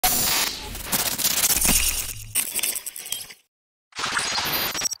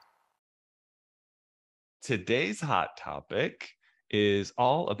Today's hot topic is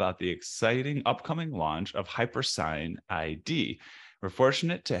all about the exciting upcoming launch of Hypersign ID. We're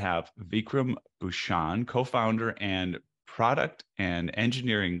fortunate to have Vikram Bhushan, co-founder and product and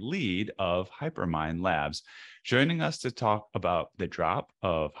engineering lead of Hypermind Labs, joining us to talk about the drop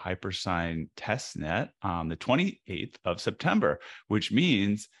of Hypersign testnet on the 28th of September, which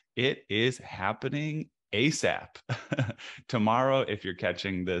means it is happening ASAP tomorrow if you're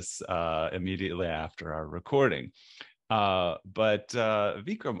catching this immediately after our recording. But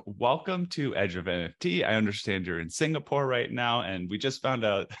Vikram, welcome to Edge of NFT. I understand you're in Singapore right now, and we just found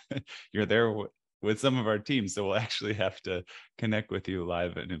out you're there with some of our teams, so we'll actually have to connect with you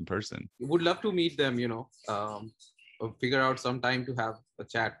live and in person. Would love to meet them, figure out some time to have a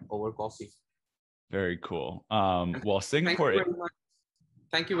chat over coffee. Very cool. Well, Singapore.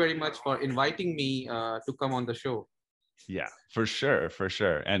 Thank you very much for inviting me to come on the show. Yeah, for sure.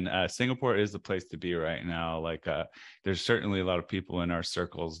 And Singapore is the place to be right now. Like there's certainly a lot of people in our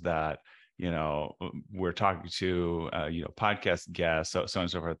circles that, we're talking to, podcast guests, so on and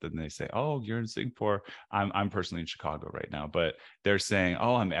so forth. And they say, oh, you're in Singapore. I'm personally in Chicago right now, but they're saying,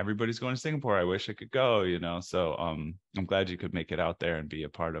 oh, everybody's going to Singapore. I wish I could go, So I'm glad you could make it out there and be a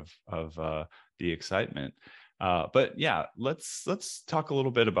part of the excitement. But yeah, let's talk a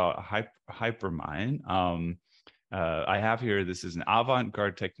little bit about Hypermind. I have here, this is an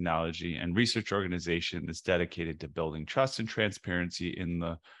avant-garde technology and research organization that's dedicated to building trust and transparency in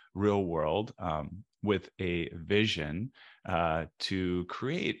the real world, with a vision to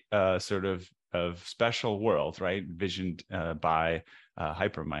create a sort of special world, right? Visioned by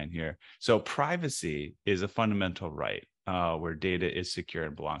Hypermind here. So privacy is a fundamental right where data is secure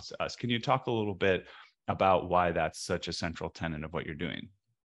and belongs to us. Can you talk a little bit about why that's such a central tenet of what you're doing?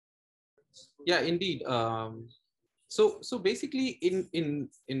 Yeah, indeed. So basically, in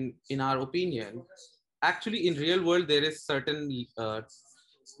our opinion, actually in real world there is certain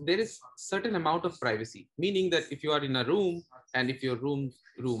amount of privacy. Meaning that if you are in a room and if your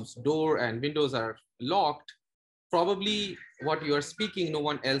room's door and windows are locked, probably what you are speaking, no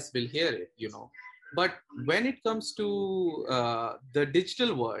one else will hear it. But when it comes to the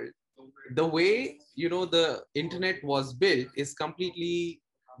digital world, the way the internet was built is completely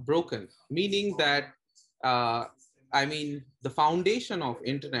broken. Meaning that the foundation of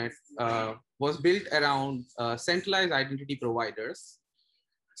internet was built around centralized identity providers.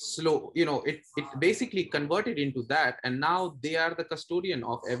 It basically converted into that, and now they are the custodian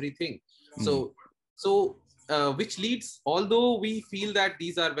of everything. So which leads, although we feel that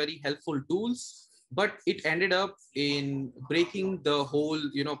these are very helpful tools, but it ended up in breaking the whole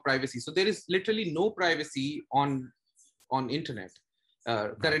privacy. So there is literally no privacy on internet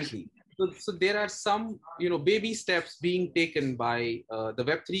currently. So there are some baby steps being taken by the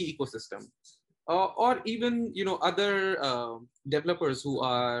Web3 ecosystem, or even other developers who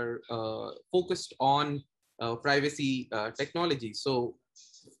are focused on privacy technology. So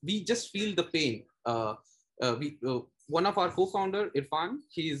we just feel the pain. One of our co-founder, Irfan,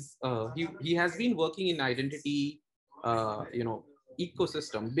 he has been working in identity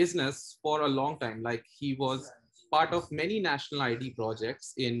ecosystem business for a long time. Like, he was part of many national ID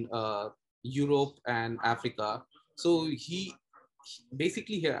projects in Europe and Africa. So he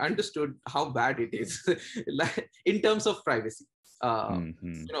basically understood how bad it is in terms of privacy.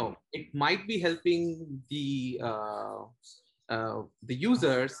 It might be helping the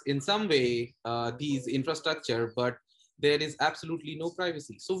users in some way, these infrastructure, but there is absolutely no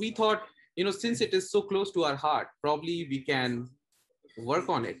privacy. So we thought, since it is so close to our heart, probably we can work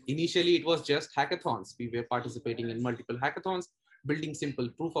on it. Initially, it was just hackathons. We were participating in multiple hackathons, building simple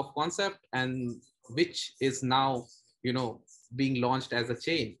proof of concept, and which is now, being launched as a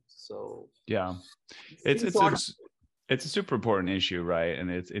chain. So yeah, it's a super important issue, right?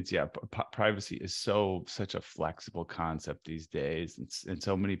 And it's privacy is such a flexible concept these days, and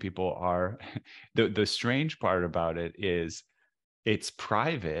so many people are. The strange part about it is it's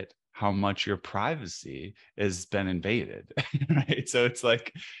private how much your privacy has been invaded, right? So it's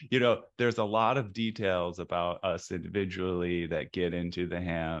like, there's a lot of details about us individually that get into the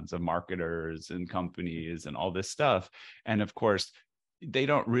hands of marketers and companies and all this stuff. And of course, they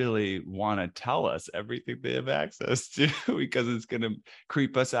don't really want to tell us everything they have access to because it's going to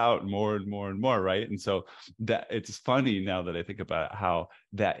creep us out more and more and more, right? And so that it's funny now that I think about how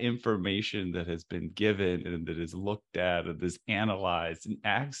that information that has been given and that is looked at and is analyzed and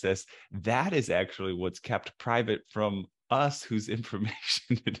accessed, that is actually what's kept private from us whose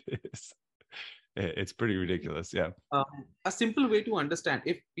information it is. It's pretty ridiculous. Yeah. A simple way to understand,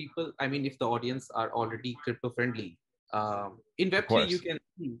 if the audience are already crypto friendly, in Web3 you can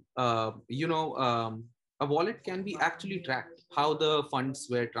see, a wallet can be actually tracked, how the funds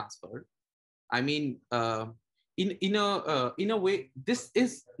were transferred. I mean, in a way, this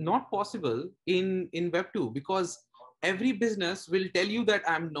is not possible in Web 2, because every business will tell you that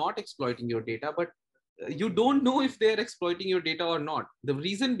I'm not exploiting your data, but you don't know if they're exploiting your data or not. The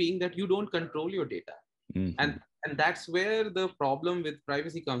reason being that you don't control your data. Mm-hmm. And that's where the problem with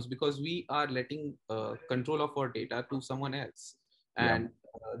privacy comes, because we are letting control of our data to someone else, Yeah. and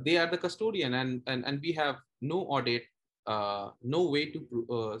they are the custodian, and we have no audit, no way to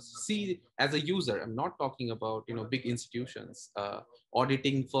see as a user. I'm not talking about big institutions,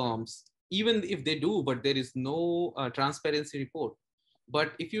 auditing firms, even if they do, but there is no transparency report.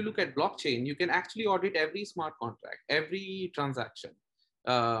 But if you look at blockchain, you can actually audit every smart contract, every transaction.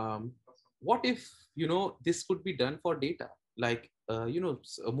 um, what if this could be done for data, like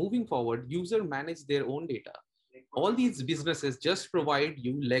moving forward, user manage their own data. All these businesses just provide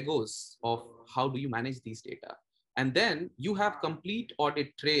you legos of how do you manage these data, and then you have complete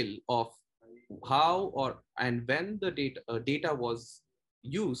audit trail of how or and when the data was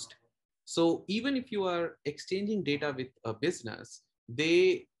used. So even if you are exchanging data with a business,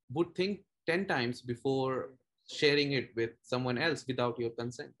 they would think 10 times before sharing it with someone else without your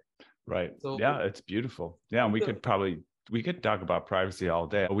consent. Right. So Yeah, it's beautiful. Yeah, and we could talk about privacy all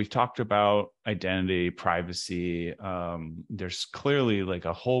day. We've talked about identity, privacy. There's clearly like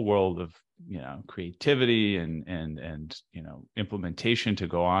a whole world of creativity and implementation to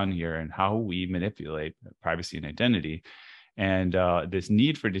go on here, and how we manipulate privacy and identity, and this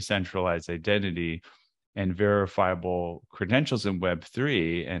need for decentralized identity and verifiable credentials in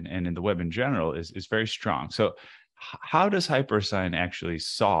Web3 and in the web in general is very strong. So how does Hypersign actually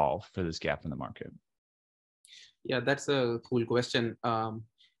solve for this gap in the market? yeah, that's a cool question.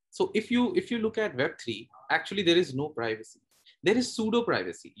 So if you look at Web3, actually there is no privacy. There is pseudo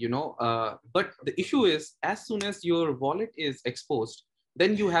privacy, but the issue is, as soon as your wallet is exposed,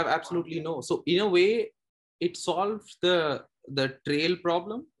 then you have absolutely no. So in a way, it solves the trail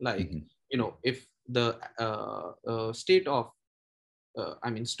problem. Like, Mm-hmm. if the state of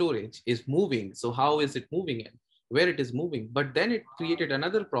storage is moving, so how is it moving in, where it is moving? But then it created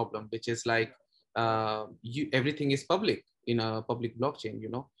another problem, which is like, everything is public in a public blockchain.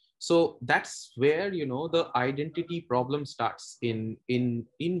 So that's where the identity problem starts in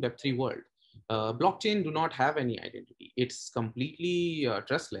Web3 world. Blockchain do not have any identity. It's completely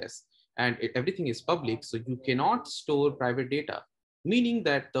trustless, and everything is public, so you cannot store private data, meaning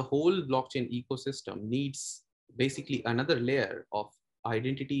that the whole blockchain ecosystem needs basically another layer of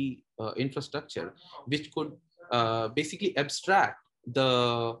identity infrastructure, which could basically abstract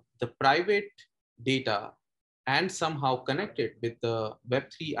the private data and somehow connect it with the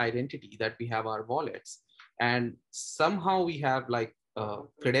Web3 identity that we have our wallets. And somehow we have like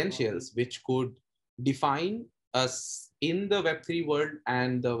credentials which could define us in the Web3 world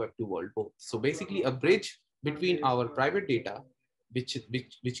and the Web2 world both. So basically a bridge between our private data,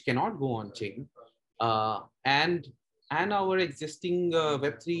 which cannot go on chain, and our existing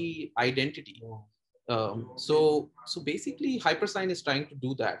Web3 identity. So basically, Hypersign is trying to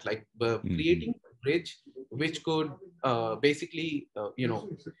do that, like Mm-hmm. creating a bridge which could basically,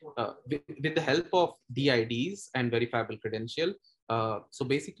 with the help of DIDs and verifiable credential. So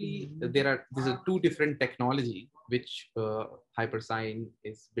basically, these are two different technology which Hypersign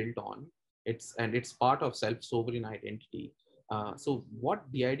is built on. It's part of self-sovereign identity. So what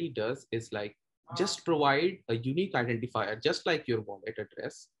DID does is like just provide a unique identifier, just like your wallet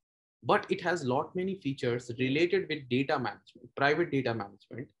address, but it has lot many features related with data management, private data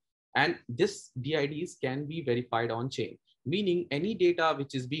management. And this DIDs can be verified on chain, meaning any data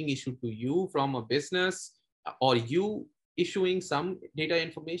which is being issued to you from a business, or you issuing some data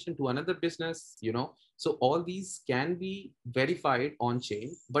information to another business, so all these can be verified on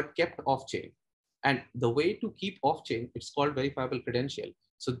chain but kept off chain. And the way to keep off chain, it's called verifiable credential.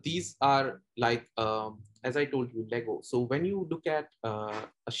 So these are like, as I told you, Lego. So when you look at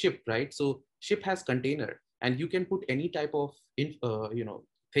a ship, right? So ship has container, and you can put any type of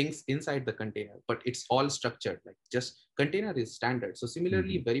things inside the container, but it's all structured. Like, just container is standard. So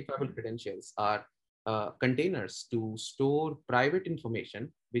similarly, Mm-hmm. verifiable credentials are containers to store private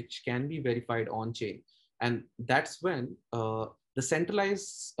information which can be verified on chain. And that's when the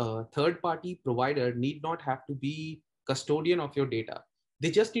centralized third party provider need not have to be custodian of your data. They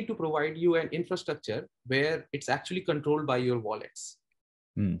just need to provide you an infrastructure where it's actually controlled by your wallets.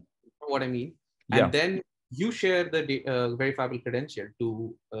 Mm. You know what I mean? And Yeah. then you share the verifiable credential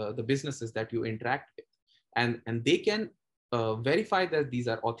to the businesses that you interact with, and they can verify that these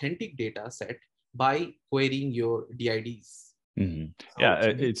are authentic data set by querying your DIDs. Yeah, So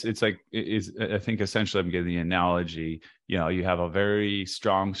it's like I think essentially I'm getting the analogy. You have a very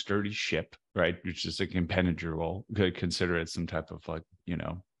strong, sturdy ship, right, which is like impenetrable. Could consider it some type of like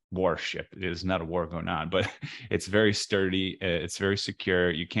warship. It is not a war going on, but it's very sturdy. It's very secure.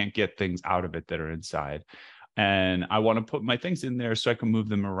 You can't get things out of it that are inside. And I want to put my things in there so I can move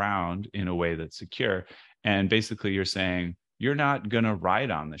them around in a way that's secure. And basically, you're saying you're not going to ride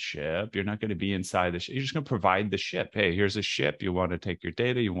on the ship. You're not going to be inside the ship. You're just going to provide the ship. Hey, here's a ship. You want to take your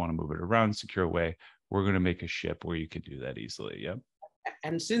data, you want to move it around secure way. We're going to make a ship where you can do that easily. Yep.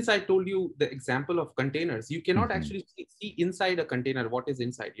 and since I told you the example of containers, you cannot Mm-hmm. actually see inside a container what is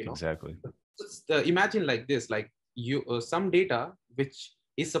inside, Exactly. Imagine like this, like you some data which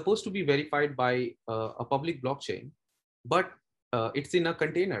is supposed to be verified by a public blockchain, but it's in a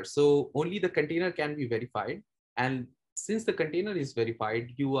container, so only the container can be verified. And since the container is verified,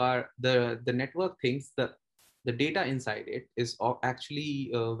 the network thinks that the data inside it is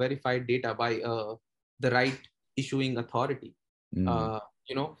actually verified data by the right issuing authority. Mm. uh,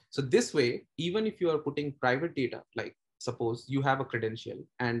 so this way, even if you are putting private data, like suppose you have a credential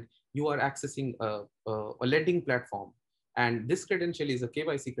and you are accessing a lending platform, and this credential is a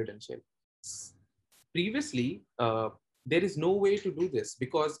KYC credential. Previously, there is no way to do this,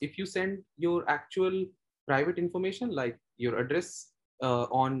 because if you send your actual private information like your address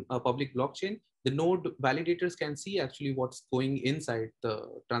on a public blockchain, the node validators can see actually what's going inside the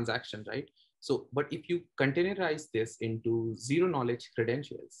transaction, right? So, but if you containerize this into zero knowledge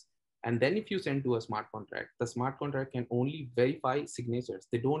credentials, and then if you send to a smart contract, the smart contract can only verify signatures.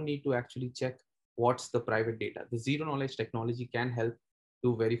 They don't need to actually check what's the private data. The zero knowledge technology can help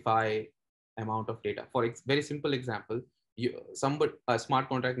to verify amount of data. For very simple example, a smart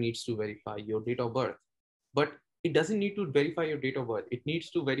contract needs to verify your date of birth, but it doesn't need to verify your date of birth. It needs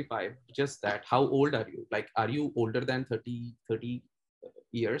to verify just that how old are you? Like, are you older than 30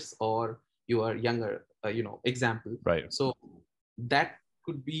 years, or you are younger? Example. Right. So that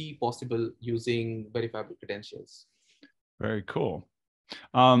could be possible using verifiable credentials. Very cool.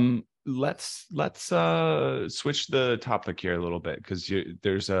 Let's switch the topic here a little bit, because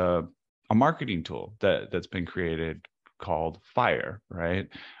there's a marketing tool that's been created called Fire, right?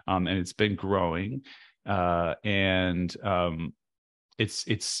 And it's been growing, and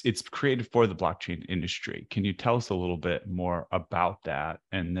it's created for the blockchain industry. Can you tell us a little bit more about that?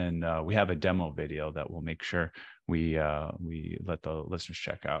 And then we have a demo video that we'll make sure we let the listeners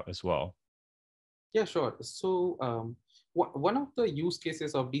check out as well. Yeah, sure. So one of the use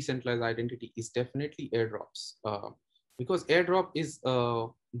cases of decentralized identity is definitely airdrops, because airdrop is a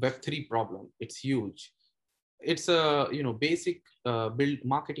Web3 problem. It's huge. It's a basic build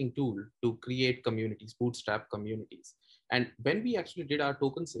marketing tool to create communities, bootstrap communities. And when we actually did our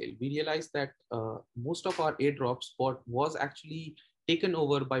token sale, we realized that most of our airdrops was actually taken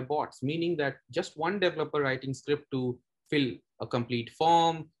over by bots, meaning that just one developer writing script to fill a complete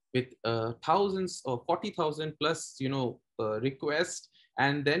form with thousands or 40,000 plus requests,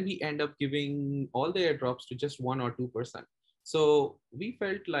 and then we end up giving all the airdrops to just 1 or 2%. So we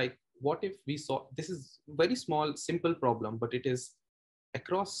felt like, what if we saw, this is very small simple problem, but it is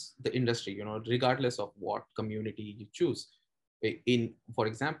across the industry, regardless of what community you choose. In, for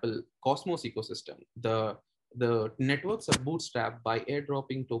example, Cosmos ecosystem, the networks are bootstrapped by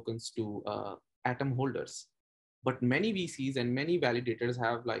airdropping tokens to atom holders. But many VCs and many validators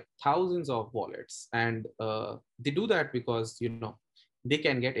have like thousands of wallets, and they do that because they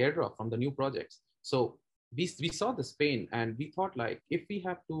can get airdrop from the new projects. So we saw this pain, and we thought, like, if we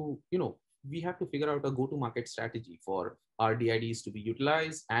have to we have to figure out a go-to-market strategy for our DIDs to be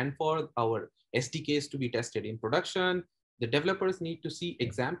utilized and for our SDKs to be tested in production. The developers need to see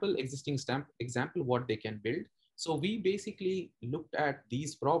existing example what they can build. So we basically looked at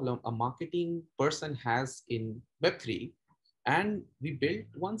these problems a marketing person has in Web3, and we built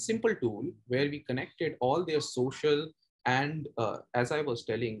one simple tool where we connected all their social and, as I was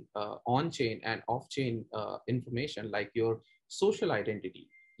telling, on-chain and off-chain information, like your social identity,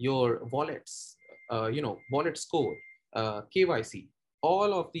 your wallets, wallet score, KYC,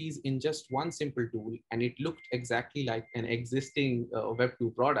 all of these in just one simple tool. And it looked exactly like an existing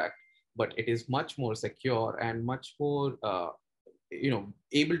Web2 product, but it is much more secure and much more,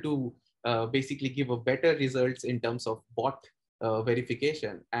 able to basically give a better results in terms of bot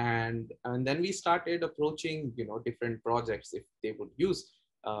verification. And then we started approaching different projects if they would use.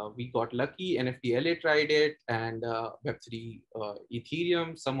 We got lucky. NFT LA tried it, and Web3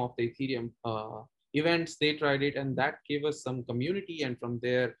 Ethereum, some of the Ethereum events, they tried it, and that gave us some community. And from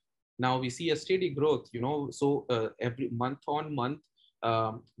there, now we see a steady growth. So every month on month,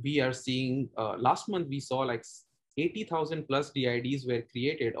 we are seeing. Last month we saw like 80,000 plus DIDs were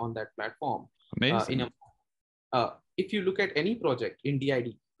created on that platform. Amazing. If you look at any project in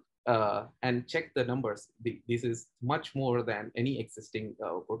DID and check the numbers, this is much more than any existing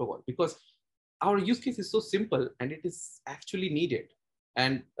protocol, because our use case is so simple and it is actually needed.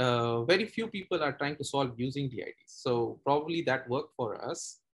 And very few people are trying to solve using DIDs. So probably that worked for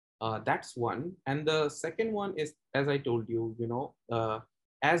us. That's one. And the second one is, as I told you,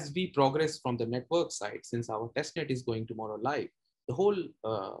 as we progress from the network side, since our testnet is going tomorrow live, the whole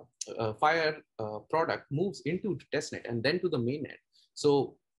Fire product moves into testnet and then to the mainnet.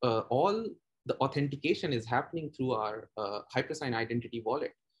 So all the authentication is happening through our Hypersign identity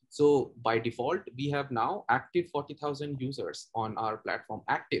wallet. So by default, we have now active 40,000 users on our platform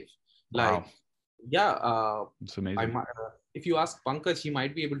active. Wow. Like, yeah, it's amazing. If you ask Pankaj, he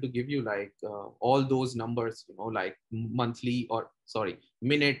might be able to give you like all those numbers, like monthly or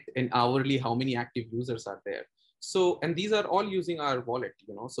minute and hourly, how many active users are there. So, and these are all using our wallet,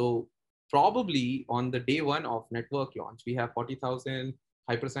 so probably on the day one of network launch, we have 40,000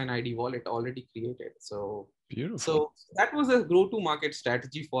 Hypersign ID wallet already created. So beautiful. So that was a go-to-market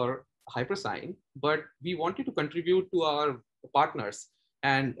strategy for Hypersign, but we wanted to contribute to our partners.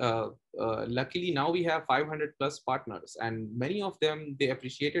 And luckily now we have 500 plus partners, and many of them, they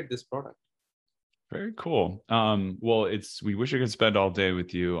appreciated this product. Very cool. Well, we wish I could spend all day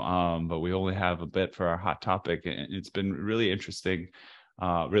with you, but we only have a bit for our hot topic, and it's been really interesting.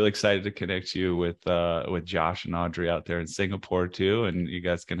 Really excited to connect you with Josh and Audrey out there in Singapore too, and you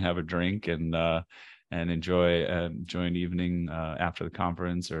guys can have a drink and enjoy an evening after the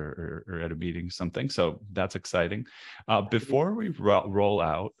conference or at a meeting, something. So that's exciting. Before we roll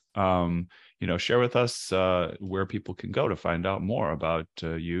out, share with us where people can go to find out more about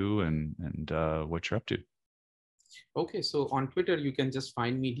you and what you're up to. Okay, so on Twitter, you can just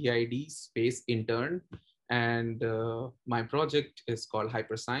find me DID space intern. And my project is called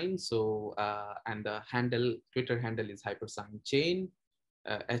Hypersign. So, and the Twitter handle is Hypersign Chain,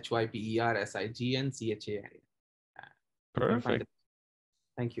 HYPERSIGNCHAIN. Perfect.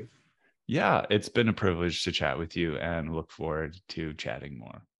 Thank you. Yeah, it's been a privilege to chat with you, and look forward to chatting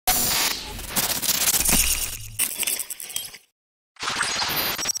more.